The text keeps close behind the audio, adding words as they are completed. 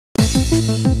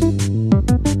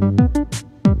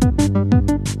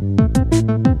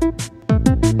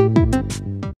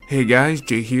Hey guys,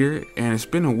 Jay here, and it's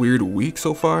been a weird week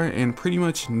so far, and pretty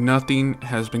much nothing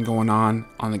has been going on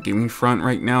the gaming front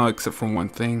right now except for one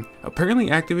thing. Apparently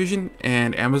Activision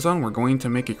and Amazon were going to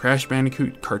make a Crash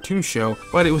Bandicoot cartoon show,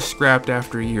 but it was scrapped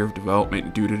after a year of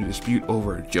development due to the dispute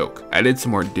over a joke. I did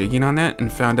some more digging on that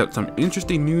and found out some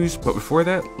interesting news, but before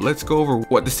that, let's go over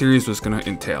what the series was going to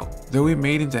entail. Though we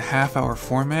made into half-hour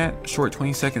format, short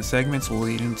 20-second segments will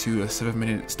lead into a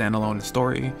 7-minute standalone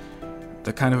story.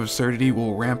 The kind of absurdity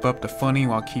will ramp up the funny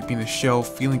while keeping the show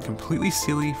feeling completely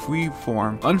silly,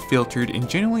 free-form, unfiltered, and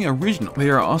genuinely original.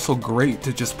 They are also great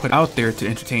to just put out there to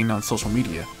entertain on social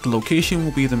media. The location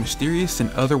will be the mysterious and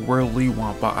otherworldly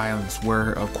Wampa Islands,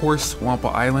 where, of course, Wampa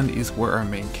Island is where our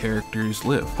main characters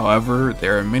live. However,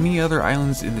 there are many other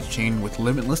islands in the chain with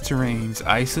limitless terrains,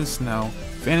 ice and snow,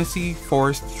 fantasy,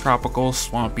 forest, tropical,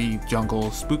 swampy,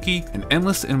 jungle, spooky, an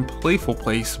endless and playful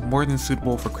place more than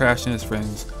suitable for Crash and his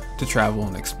friends to travel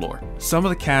and explore. Some of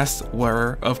the cast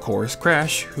were, of course,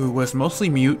 Crash, who was mostly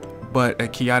mute, but a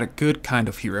chaotic good kind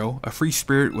of hero, a free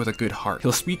spirit with a good heart.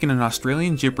 He'll speak in an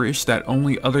Australian gibberish that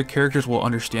only other characters will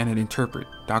understand and interpret.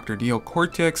 Dr. Neil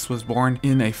Cortex was born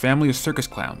in a family of circus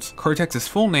clowns. Cortex's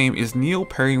full name is Neil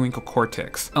Periwinkle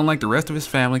Cortex. Unlike the rest of his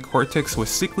family, Cortex was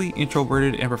sickly,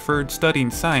 introverted, and preferred studying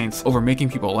science over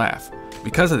making people laugh.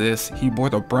 Because of this, he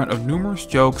bore the brunt of numerous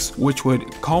jokes, which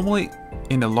would culminate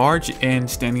in a large N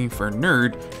standing for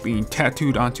nerd being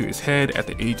tattooed onto his head at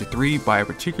the age of 3 by a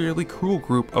particularly cruel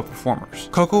group of performers.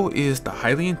 Coco is the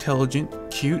highly intelligent,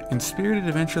 cute, and spirited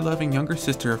adventure-loving younger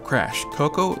sister of Crash.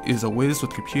 Coco is a whiz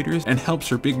with computers and helps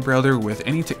her big brother with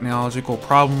any technological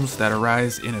problems that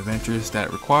arise in adventures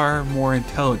that require more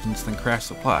intelligence than Crash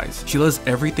supplies. She loves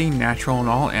everything natural and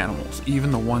all animals,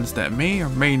 even the ones that may or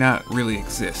may not really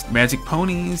exist. Magic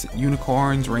ponies,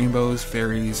 unicorns, rainbows,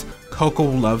 fairies. Coco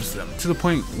loves them, to the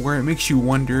point where it makes you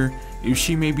wonder if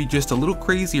she may be just a little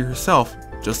crazy herself,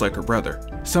 just like her brother.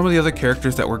 Some of the other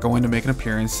characters that were going to make an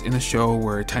appearance in the show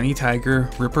were Tiny Tiger,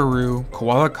 Ripperoo,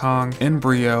 Koala Kong,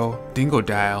 Embryo,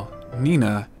 Dingodile,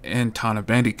 Nina, and Tana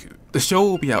Bandicoot. The show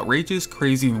will be outrageous,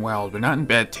 crazy, and wild, but not in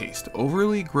bad taste.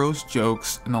 Overly gross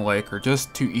jokes and the like are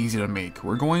just too easy to make.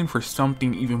 We're going for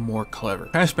something even more clever.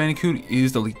 Crash Bandicoot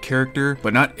is the lead character,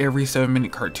 but not every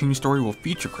 7-minute cartoon story will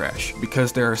feature Crash.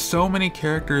 Because there are so many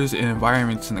characters and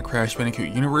environments in the Crash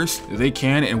Bandicoot universe, they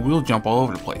can and will jump all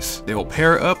over the place. They will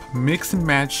pair up, mix and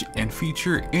match, and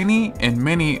feature any and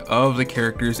many of the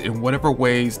characters in whatever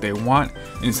ways they want,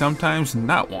 and sometimes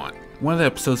not want. One of the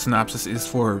episode synopsis is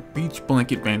for Beach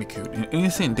Blanket Bandicoot. An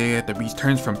innocent day at the beach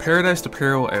turns from paradise to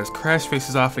peril as Crash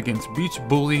faces off against beach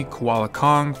bully Koala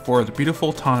Kong for the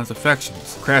beautiful Tana's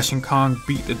affections. Crash and Kong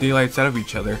beat the daylights out of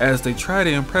each other as they try to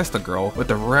impress the girl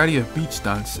with a variety of beach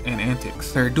stunts and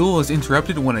antics. Their duel is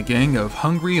interrupted when a gang of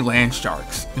hungry land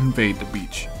sharks invade the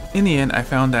beach. In the end, I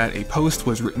found that a post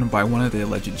was written by one of the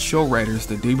alleged show writers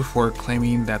the day before,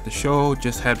 claiming that the show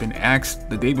just had been axed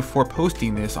the day before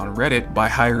posting this on Reddit by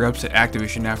higher ups at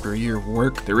Activision after a year of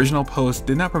work. The original post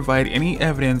did not provide any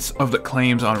evidence of the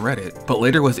claims on Reddit, but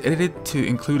later was edited to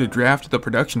include a draft of the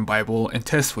production bible and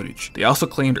test footage. They also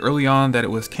claimed early on that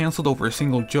it was cancelled over a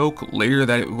single joke, later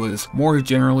that it was more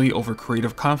generally over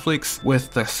creative conflicts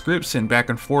with the scripts and back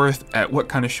and forth at what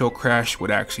kind of show Crash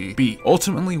would actually be.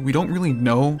 Ultimately, we don't really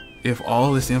know if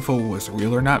all this info was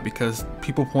real or not, because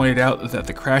people pointed out that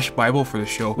the Crash Bible for the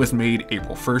show was made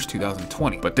April 1st,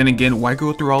 2020. But then again, why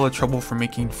go through all the trouble for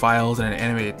making files and an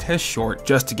animated test short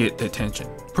just to get the attention?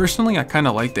 Personally, I kind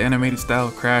of like the animated style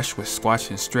of Crash with Squatch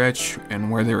and Stretch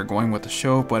and where they were going with the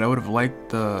show, but I would have liked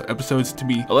the episodes to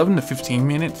be 11 to 15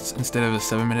 minutes instead of the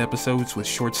 7-minute episodes with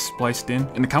shorts spliced in.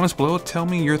 In the comments below, tell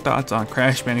me your thoughts on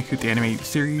Crash Bandicoot the animated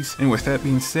series. And with that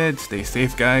being said, stay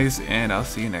safe guys, and I'll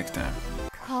see you next time.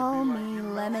 Call me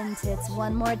Lemon Tits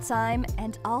one more time,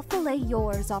 and I'll fillet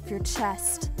yours off your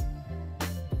chest.